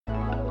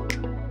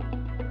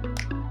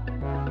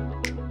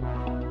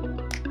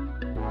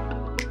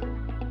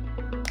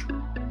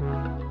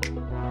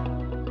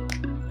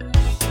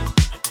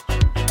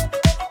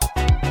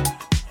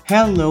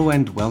Hello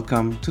and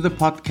welcome to the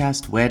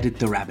podcast Where Did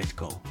the Rabbit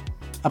Go?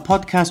 A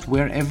podcast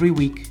where every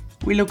week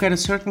we look at a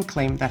certain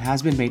claim that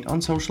has been made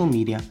on social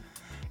media,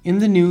 in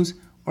the news,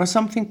 or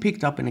something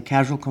picked up in a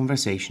casual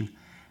conversation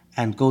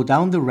and go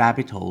down the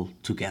rabbit hole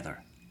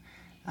together.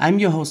 I'm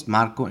your host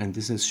Marco and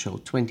this is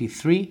show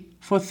 23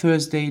 for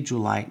Thursday,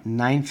 July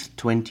 9th,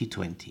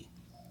 2020.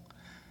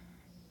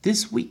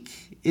 This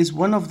week is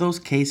one of those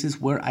cases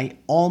where I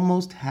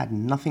almost had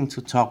nothing to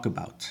talk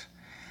about.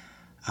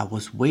 I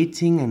was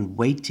waiting and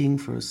waiting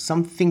for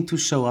something to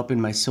show up in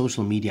my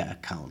social media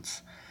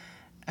accounts,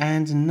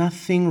 and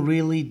nothing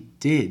really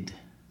did.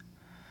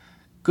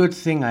 Good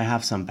thing I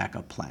have some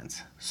backup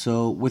plans.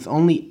 So with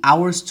only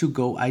hours to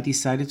go, I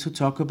decided to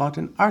talk about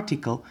an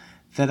article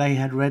that I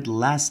had read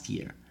last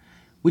year,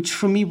 which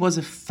for me was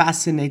a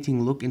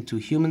fascinating look into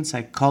human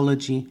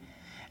psychology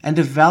and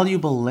a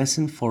valuable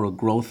lesson for a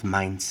growth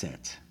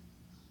mindset.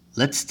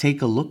 Let's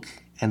take a look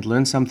and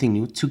learn something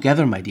new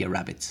together, my dear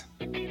rabbits.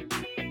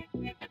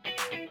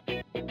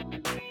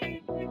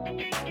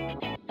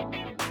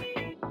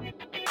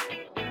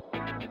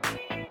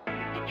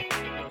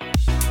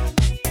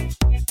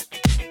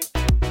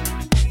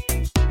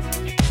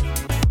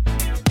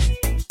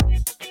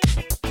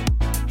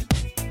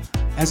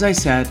 As I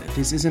said,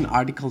 this is an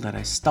article that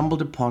I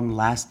stumbled upon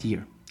last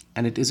year,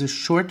 and it is a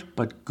short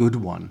but good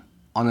one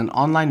on an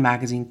online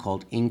magazine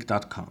called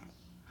Inc.com.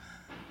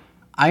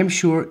 I am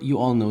sure you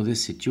all know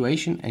this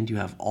situation and you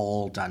have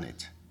all done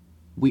it.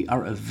 We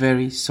are a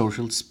very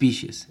social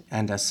species,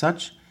 and as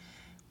such,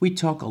 we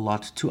talk a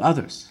lot to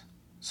others.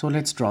 So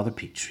let's draw the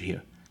picture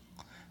here.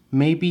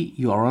 Maybe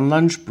you are on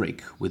lunch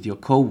break with your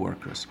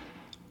co-workers,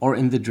 or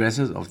in the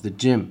dressers of the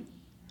gym.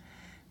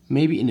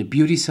 Maybe in a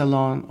beauty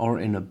salon or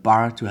in a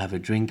bar to have a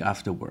drink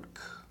after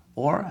work,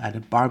 or at a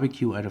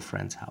barbecue at a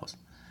friend's house.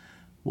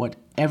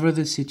 Whatever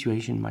the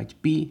situation might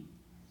be,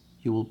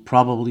 you will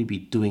probably be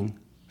doing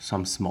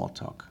some small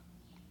talk.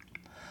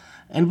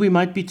 And we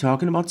might be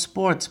talking about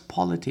sports,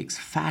 politics,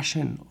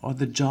 fashion, or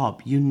the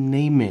job, you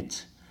name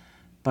it.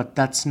 But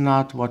that's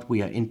not what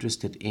we are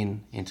interested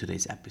in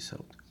today's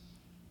episode.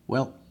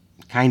 Well,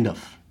 kind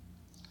of.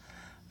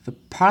 The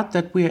part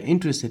that we are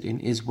interested in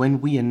is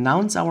when we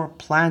announce our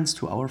plans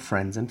to our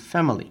friends and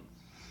family.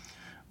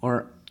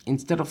 Or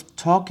instead of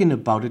talking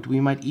about it, we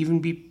might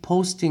even be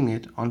posting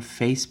it on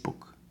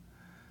Facebook.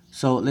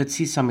 So let's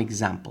see some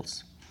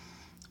examples.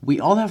 We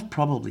all have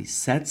probably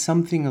said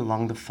something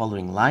along the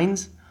following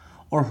lines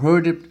or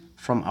heard it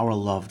from our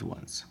loved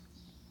ones.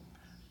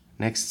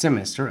 Next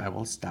semester, I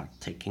will start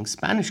taking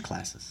Spanish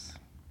classes.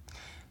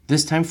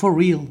 This time for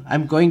real,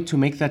 I'm going to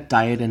make that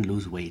diet and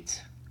lose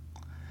weight.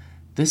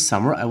 This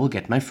summer, I will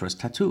get my first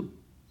tattoo.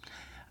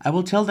 I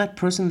will tell that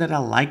person that I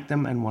like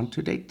them and want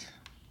to date.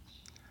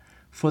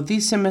 For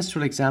these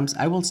semestral exams,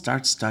 I will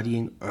start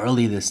studying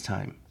early this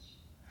time.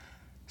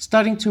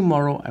 Starting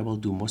tomorrow, I will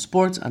do more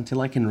sports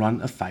until I can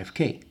run a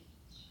 5K.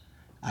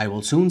 I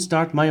will soon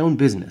start my own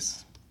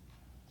business.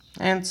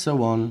 And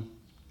so on,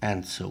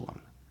 and so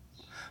on.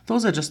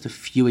 Those are just a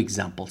few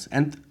examples,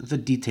 and the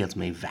details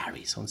may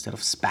vary. So instead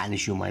of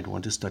Spanish, you might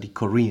want to study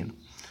Korean.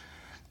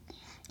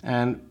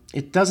 And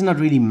it does not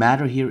really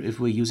matter here if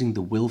we're using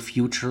the will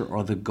future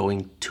or the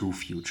going to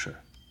future.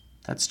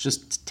 That's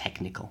just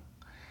technical.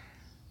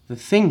 The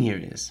thing here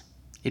is,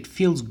 it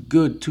feels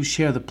good to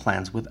share the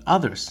plans with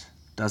others,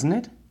 doesn't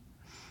it?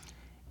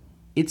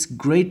 It's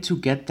great to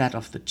get that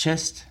off the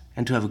chest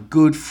and to have a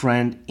good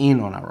friend in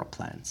on our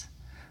plans.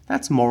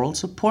 That's moral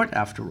support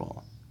after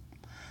all.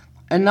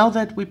 And now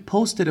that we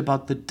posted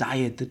about the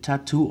diet, the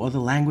tattoo, or the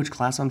language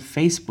class on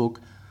Facebook,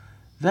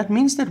 that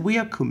means that we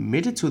are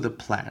committed to the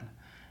plan.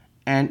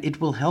 And it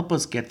will help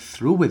us get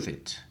through with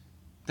it.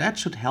 That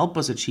should help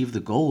us achieve the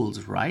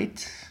goals,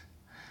 right?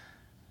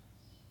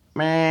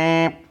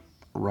 Meh,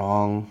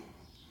 wrong.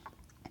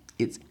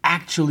 It's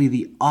actually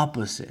the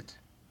opposite.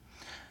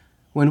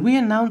 When we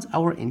announce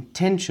our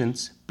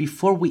intentions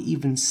before we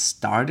even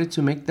started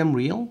to make them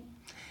real,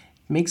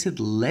 it makes it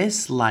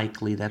less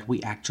likely that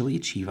we actually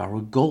achieve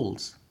our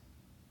goals.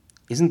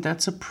 Isn't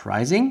that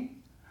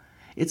surprising?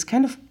 It's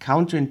kind of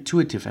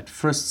counterintuitive at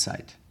first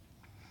sight.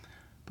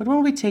 But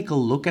when we take a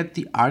look at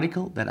the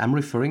article that I'm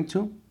referring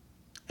to,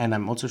 and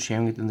I'm also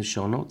sharing it in the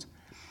show notes,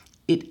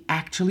 it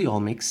actually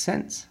all makes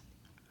sense.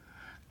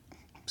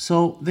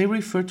 So they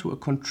refer to a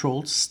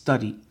controlled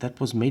study that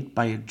was made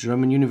by a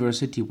German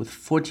university with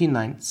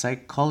 49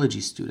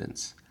 psychology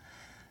students.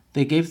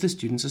 They gave the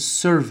students a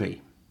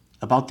survey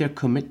about their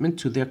commitment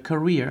to their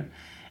career,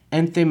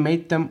 and they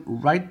made them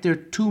write their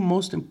two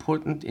most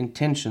important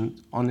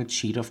intentions on a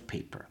sheet of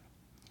paper.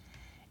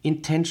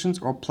 Intentions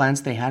or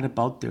plans they had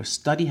about their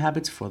study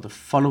habits for the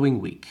following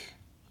week.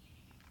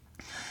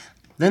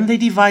 Then they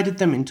divided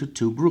them into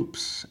two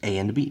groups, A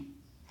and B.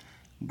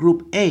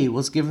 Group A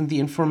was given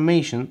the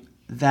information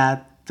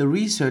that the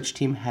research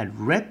team had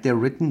read their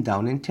written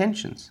down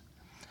intentions.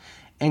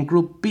 And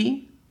Group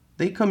B,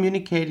 they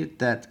communicated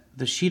that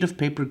the sheet of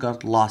paper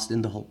got lost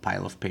in the whole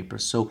pile of paper,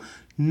 so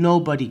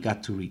nobody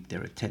got to read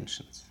their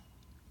intentions.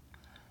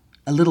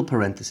 A little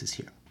parenthesis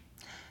here.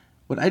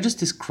 What I just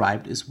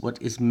described is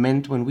what is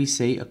meant when we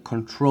say a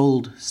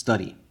controlled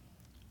study.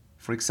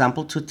 For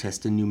example, to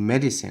test a new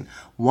medicine,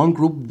 one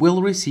group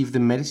will receive the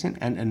medicine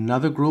and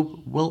another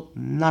group will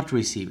not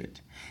receive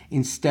it.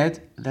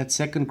 Instead, that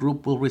second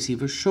group will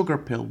receive a sugar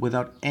pill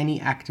without any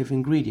active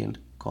ingredient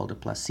called a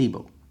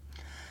placebo.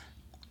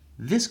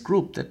 This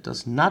group that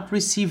does not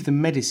receive the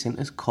medicine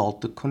is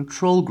called the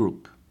control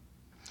group.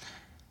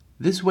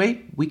 This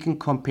way, we can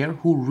compare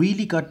who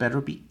really got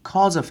better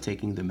because of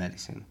taking the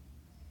medicine.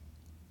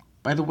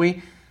 By the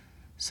way,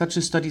 such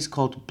a study is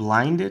called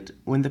blinded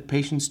when the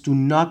patients do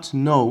not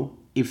know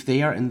if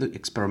they are in the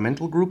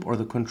experimental group or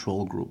the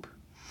control group.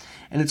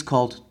 And it's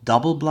called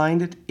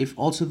double-blinded if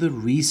also the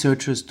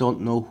researchers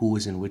don't know who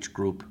is in which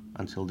group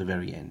until the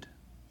very end.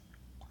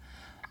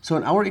 So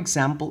in our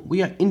example,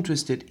 we are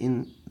interested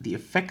in the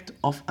effect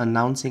of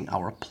announcing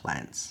our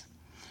plans.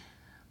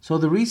 So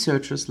the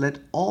researchers let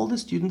all the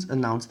students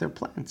announce their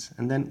plans,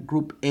 and then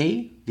group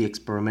A, the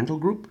experimental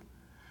group,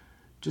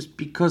 just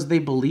because they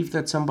believe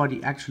that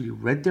somebody actually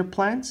read their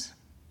plans,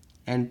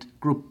 and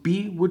group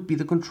B would be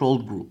the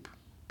controlled group,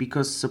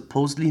 because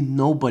supposedly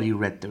nobody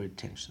read their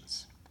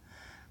intentions.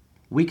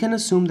 We can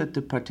assume that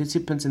the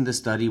participants in the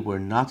study were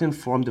not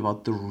informed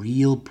about the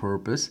real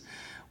purpose,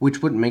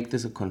 which would make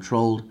this a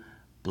controlled,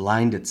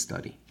 blinded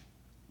study.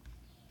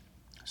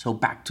 So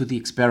back to the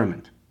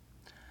experiment.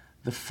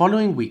 The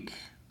following week,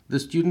 the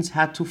students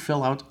had to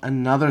fill out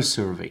another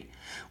survey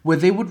where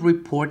they would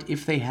report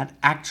if they had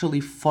actually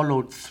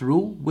followed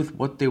through with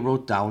what they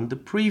wrote down the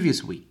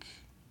previous week.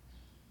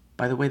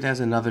 By the way, there's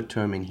another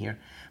term in here.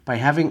 By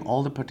having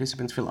all the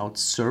participants fill out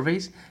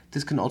surveys,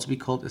 this can also be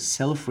called a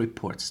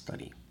self-report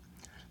study.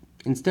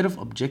 Instead of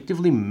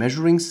objectively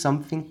measuring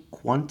something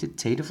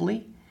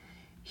quantitatively,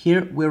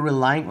 here we're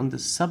relying on the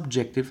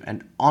subjective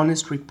and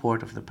honest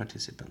report of the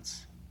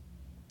participants.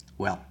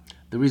 Well,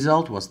 the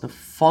result was the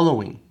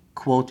following,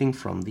 quoting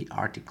from the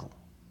article.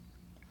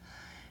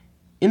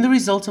 In the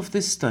results of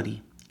this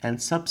study and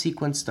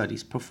subsequent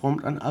studies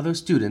performed on other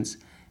students,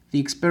 the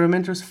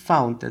experimenters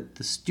found that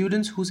the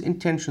students whose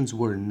intentions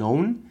were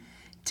known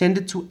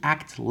tended to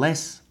act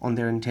less on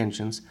their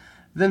intentions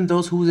than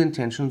those whose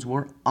intentions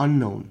were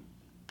unknown.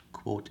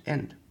 Quote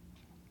end.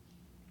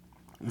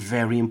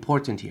 Very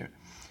important here.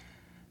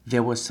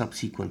 There were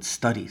subsequent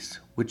studies,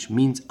 which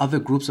means other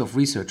groups of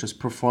researchers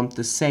performed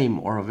the same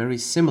or a very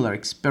similar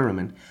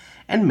experiment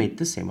and made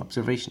the same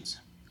observations.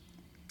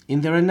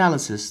 In their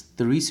analysis,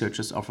 the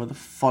researchers offer the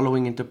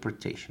following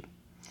interpretation.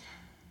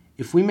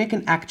 If we make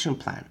an action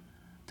plan,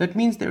 that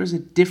means there is a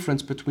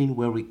difference between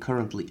where we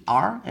currently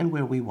are and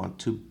where we want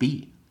to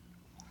be.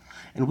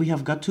 And we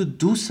have got to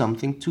do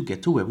something to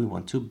get to where we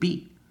want to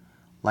be.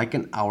 Like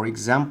in our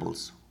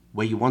examples,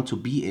 where you want to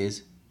be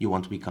is you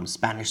want to become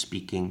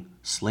Spanish-speaking,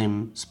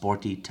 slim,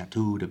 sporty,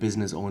 tattooed, a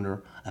business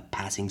owner, a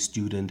passing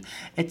student,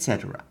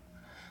 etc.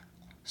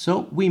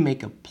 So we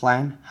make a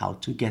plan how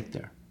to get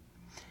there.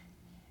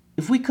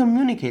 If we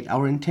communicate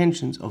our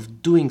intentions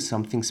of doing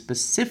something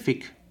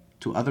specific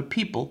to other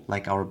people,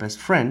 like our best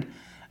friend,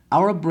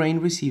 our brain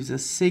receives a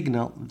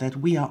signal that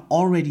we are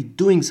already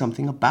doing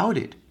something about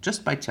it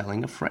just by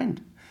telling a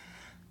friend.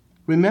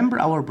 Remember,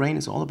 our brain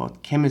is all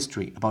about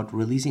chemistry, about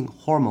releasing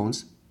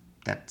hormones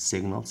that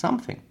signal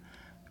something.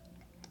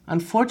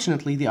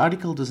 Unfortunately, the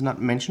article does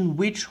not mention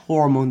which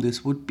hormone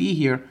this would be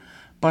here,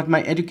 but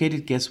my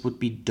educated guess would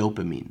be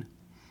dopamine.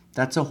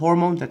 That's a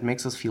hormone that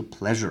makes us feel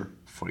pleasure,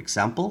 for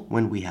example,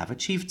 when we have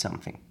achieved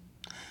something.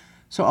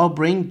 So our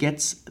brain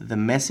gets the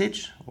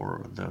message,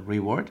 or the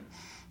reward,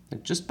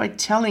 that just by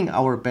telling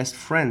our best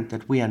friend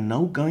that we are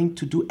now going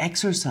to do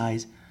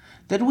exercise,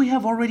 that we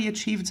have already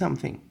achieved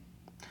something,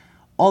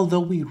 although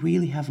we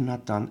really have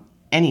not done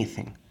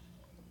anything.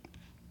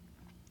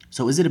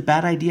 So is it a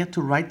bad idea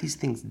to write these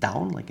things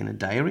down, like in a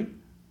diary?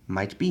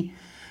 Might be,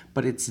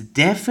 but it's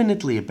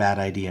definitely a bad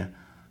idea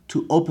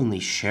to openly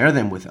share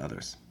them with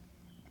others.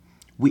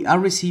 We are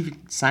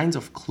receiving signs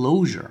of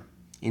closure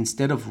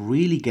instead of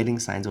really getting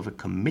signs of a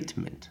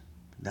commitment.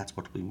 That's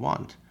what we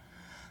want.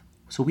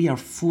 So we are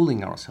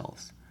fooling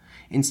ourselves.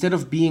 Instead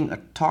of being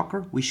a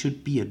talker, we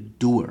should be a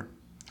doer.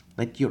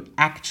 Let your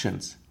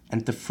actions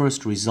and the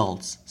first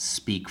results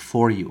speak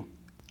for you.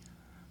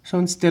 So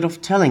instead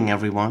of telling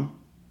everyone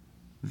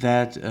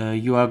that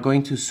you are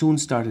going to soon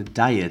start a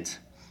diet,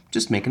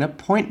 just make an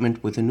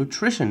appointment with a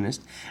nutritionist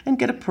and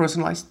get a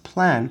personalized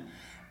plan.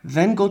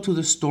 Then go to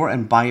the store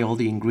and buy all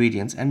the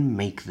ingredients and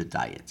make the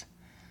diet.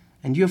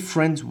 And your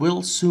friends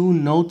will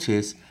soon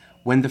notice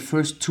when the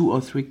first 2 or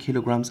 3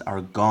 kilograms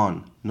are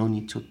gone. No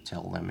need to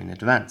tell them in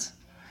advance.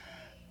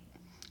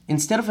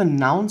 Instead of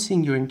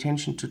announcing your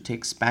intention to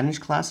take Spanish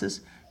classes,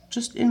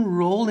 just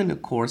enroll in a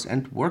course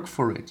and work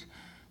for it.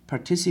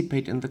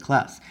 Participate in the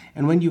class.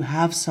 And when you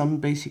have some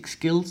basic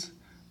skills,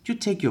 you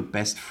take your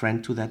best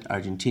friend to that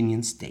Argentinian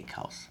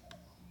steakhouse.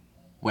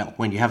 Well,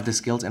 when you have the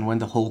skills and when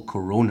the whole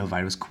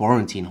coronavirus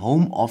quarantine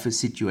home office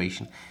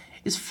situation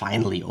is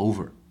finally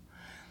over.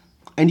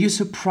 And you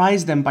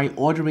surprise them by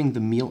ordering the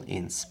meal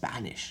in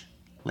Spanish.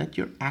 Let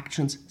your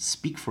actions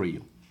speak for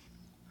you.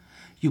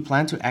 You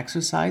plan to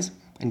exercise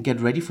and get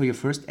ready for your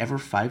first ever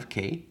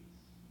 5K?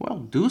 Well,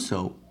 do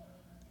so.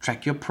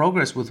 Track your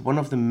progress with one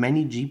of the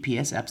many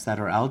GPS apps that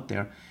are out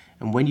there,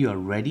 and when you are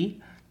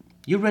ready,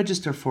 you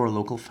register for a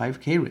local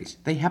 5K race.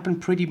 They happen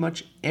pretty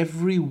much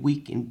every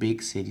week in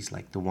big cities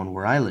like the one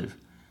where I live.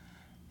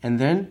 And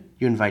then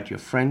you invite your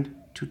friend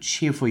to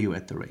cheer for you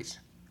at the race.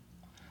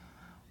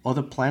 Or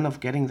the plan of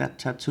getting that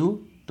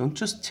tattoo? Don't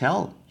just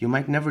tell. You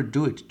might never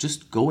do it.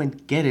 Just go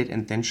and get it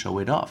and then show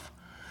it off.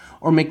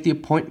 Or make the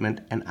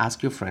appointment and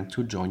ask your friend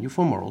to join you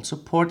for moral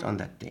support on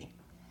that day.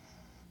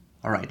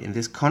 Alright, in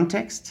this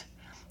context,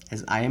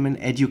 as I am an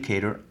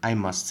educator, I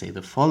must say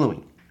the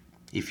following.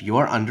 If you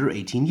are under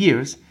 18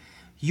 years,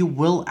 you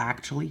will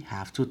actually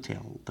have to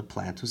tell the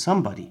plan to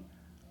somebody,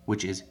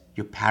 which is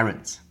your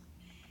parents.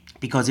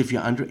 Because if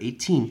you're under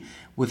 18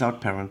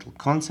 without parental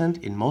consent,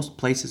 in most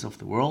places of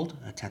the world,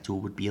 a tattoo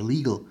would be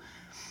illegal.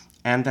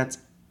 And that's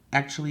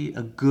actually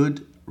a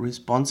good,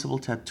 responsible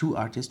tattoo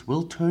artist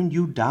will turn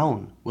you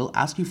down, will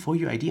ask you for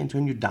your ID and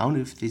turn you down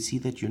if they see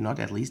that you're not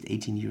at least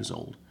 18 years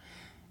old,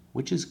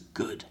 which is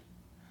good.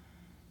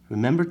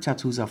 Remember,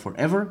 tattoos are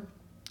forever,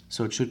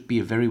 so it should be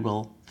a very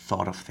well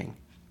thought of thing.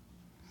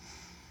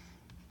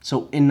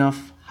 So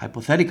enough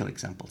hypothetical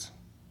examples.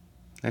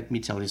 Let me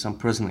tell you some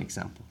personal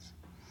examples.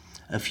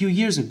 A few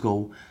years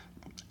ago,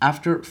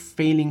 after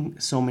failing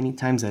so many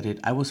times at it,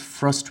 I was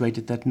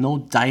frustrated that no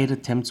diet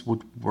attempts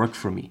would work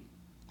for me.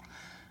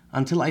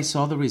 Until I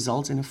saw the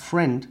results in a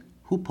friend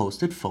who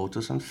posted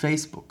photos on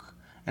Facebook.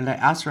 And I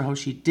asked her how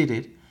she did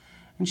it,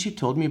 and she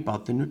told me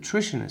about the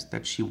nutritionist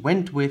that she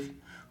went with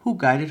who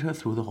guided her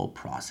through the whole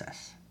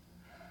process.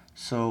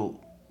 So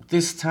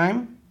this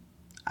time,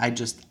 I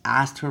just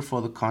asked her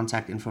for the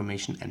contact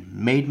information and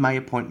made my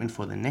appointment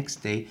for the next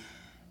day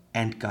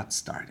and got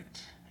started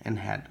and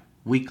had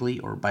weekly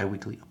or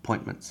bi-weekly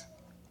appointments.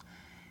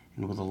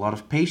 And with a lot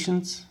of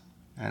patience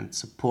and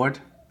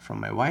support from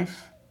my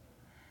wife,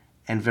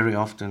 and very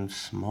often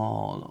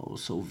small, oh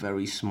so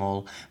very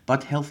small,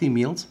 but healthy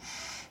meals,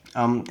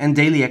 and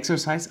daily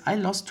exercise, I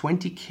lost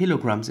 20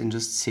 kilograms in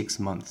just 6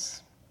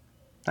 months.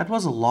 That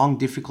was a long,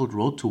 difficult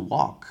road to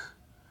walk,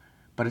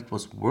 but it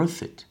was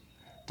worth it.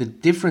 The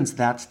difference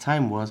that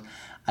time was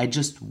I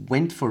just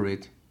went for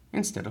it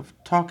instead of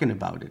talking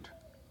about it.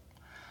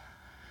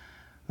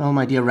 Well,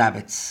 my dear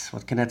rabbits,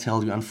 what can I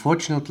tell you?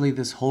 Unfortunately,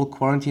 this whole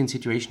quarantine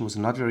situation was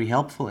not very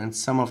helpful, and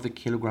some of the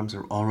kilograms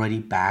are already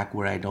back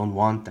where I don't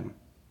want them.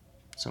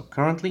 So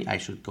currently, I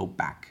should go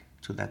back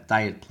to that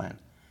diet plan.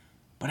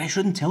 But I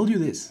shouldn't tell you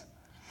this.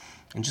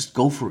 And just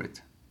go for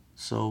it.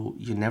 So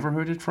you never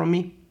heard it from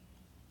me?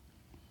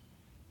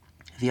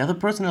 The other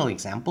personal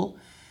example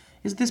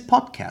is this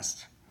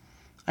podcast.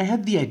 I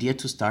had the idea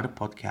to start a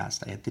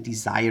podcast. I had the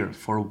desire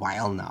for a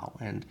while now,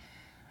 and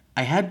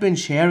I had been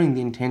sharing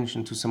the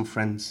intention to some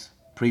friends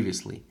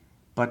previously,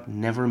 but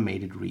never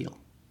made it real.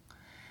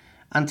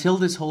 Until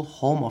this whole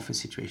home office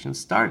situation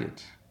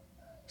started.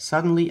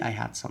 Suddenly I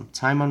had some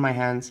time on my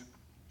hands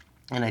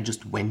and I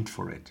just went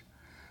for it.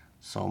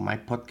 So my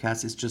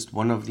podcast is just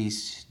one of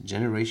these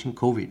Generation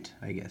COVID,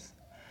 I guess.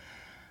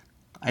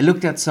 I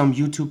looked at some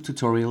YouTube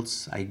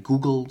tutorials, I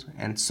Googled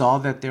and saw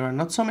that there are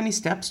not so many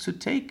steps to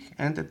take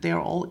and that they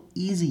are all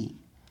easy.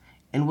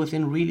 And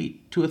within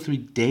really 2 or 3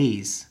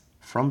 days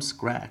from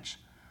scratch,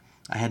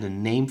 I had a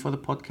name for the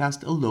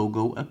podcast, a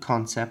logo, a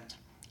concept,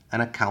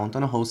 an account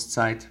on a host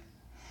site,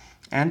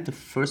 and the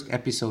first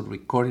episode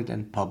recorded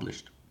and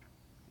published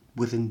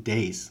within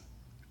days.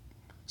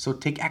 So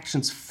take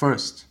actions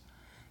first,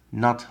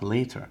 not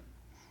later.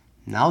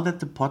 Now that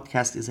the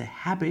podcast is a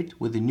habit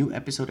with a new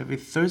episode every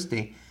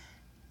Thursday,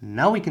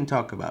 now we can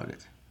talk about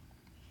it.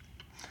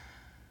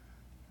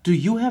 Do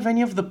you have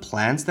any of the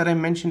plans that I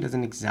mentioned as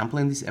an example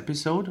in this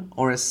episode,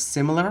 or a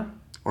similar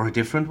or a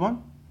different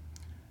one?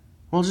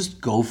 Well,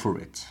 just go for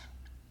it.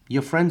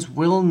 Your friends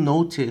will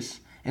notice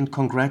and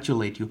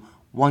congratulate you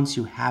once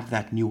you have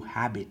that new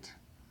habit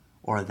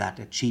or that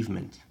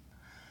achievement.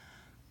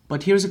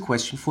 But here's a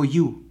question for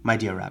you, my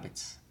dear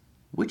rabbits.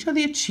 Which are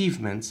the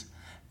achievements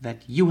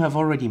that you have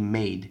already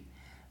made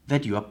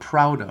that you are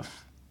proud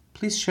of?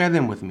 Please share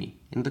them with me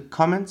in the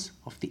comments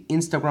of the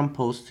Instagram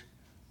post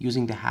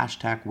using the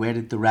hashtag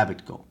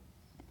 #WhereDidTheRabbit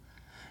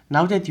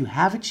Now that you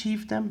have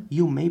achieved them,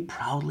 you may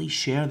proudly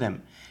share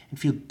them and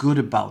feel good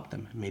about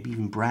them, maybe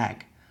even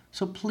brag.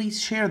 So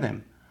please share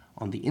them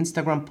on the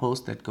Instagram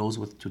post that goes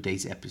with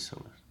today's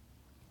episode.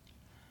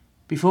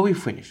 Before we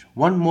finish,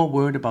 one more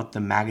word about the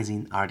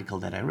magazine article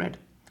that I read.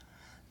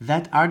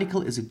 That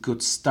article is a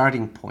good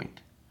starting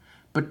point,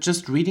 but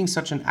just reading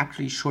such an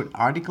actually short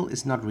article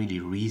is not really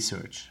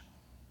research.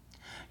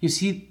 You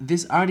see,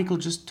 this article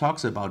just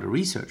talks about a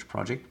research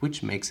project,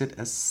 which makes it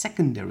a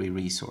secondary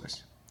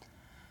resource.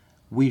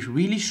 We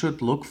really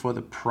should look for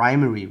the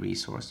primary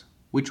resource,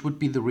 which would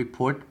be the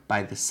report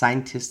by the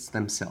scientists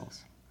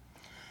themselves.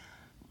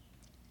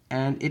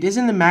 And it is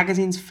in the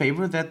magazine's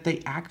favor that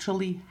they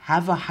actually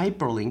have a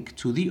hyperlink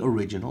to the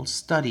original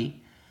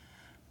study,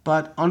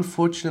 but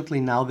unfortunately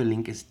now the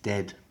link is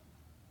dead.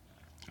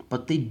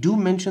 But they do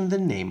mention the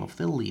name of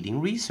the leading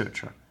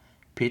researcher,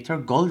 Peter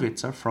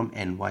Gollwitzer from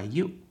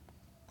NYU.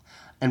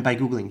 And by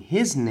Googling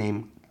his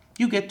name,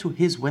 you get to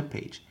his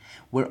webpage,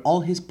 where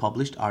all his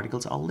published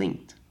articles are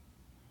linked.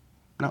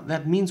 Now,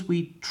 that means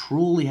we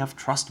truly have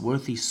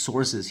trustworthy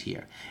sources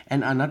here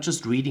and are not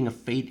just reading a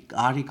fake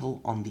article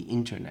on the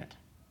internet.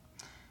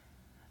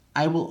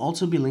 I will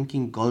also be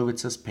linking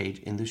Gollwitzer's page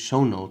in the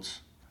show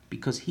notes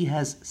because he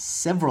has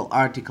several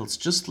articles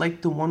just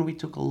like the one we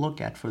took a look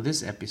at for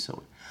this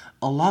episode.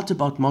 A lot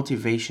about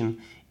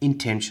motivation,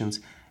 intentions,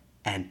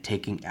 and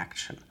taking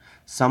action.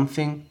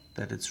 Something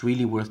that it's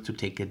really worth to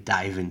take a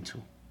dive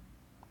into.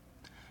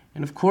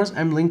 And of course,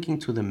 I'm linking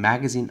to the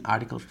magazine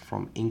article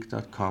from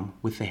Inc.com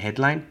with the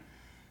headline,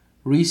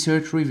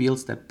 "Research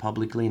reveals that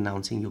publicly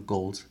announcing your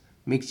goals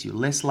makes you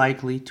less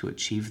likely to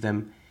achieve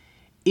them.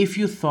 If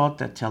you thought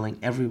that telling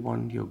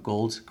everyone your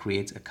goals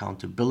creates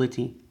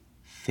accountability,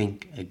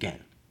 think again."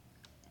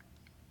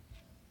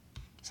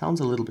 Sounds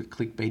a little bit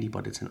clickbaity,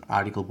 but it's an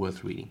article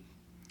worth reading.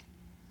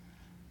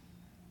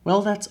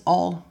 Well, that's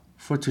all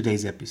for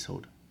today's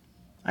episode.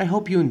 I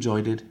hope you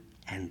enjoyed it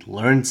and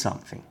learned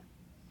something.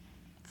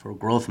 For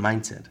Growth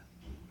Mindset,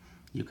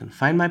 you can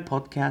find my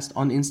podcast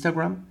on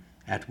Instagram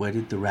at Where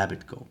Did the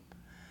Rabbit Go?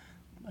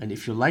 And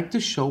if you like the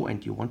show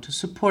and you want to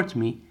support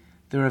me,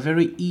 there are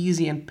very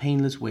easy and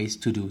painless ways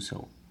to do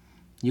so.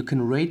 You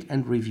can rate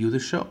and review the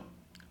show,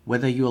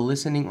 whether you are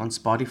listening on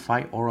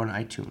Spotify or on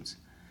iTunes.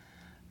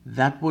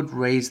 That would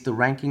raise the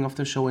ranking of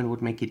the show and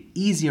would make it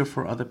easier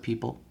for other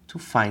people to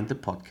find the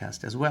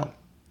podcast as well.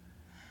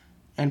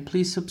 And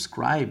please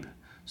subscribe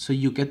so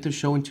you get the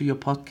show into your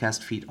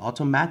podcast feed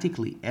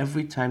automatically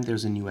every time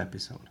there's a new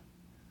episode.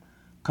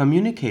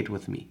 Communicate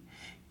with me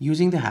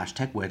using the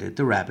hashtag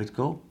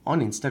 #WhereDidTheRabbitGo on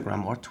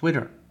Instagram or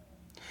Twitter.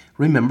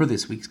 Remember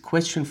this week's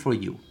question for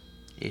you.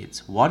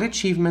 It's, what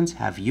achievements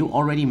have you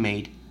already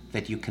made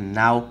that you can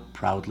now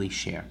proudly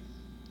share?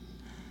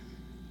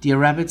 Dear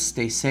rabbits,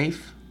 stay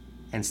safe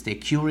and stay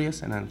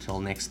curious, and until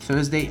next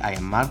Thursday, I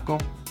am Marco,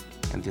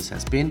 and this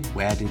has been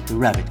Where Did the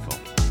Rabbit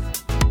Go?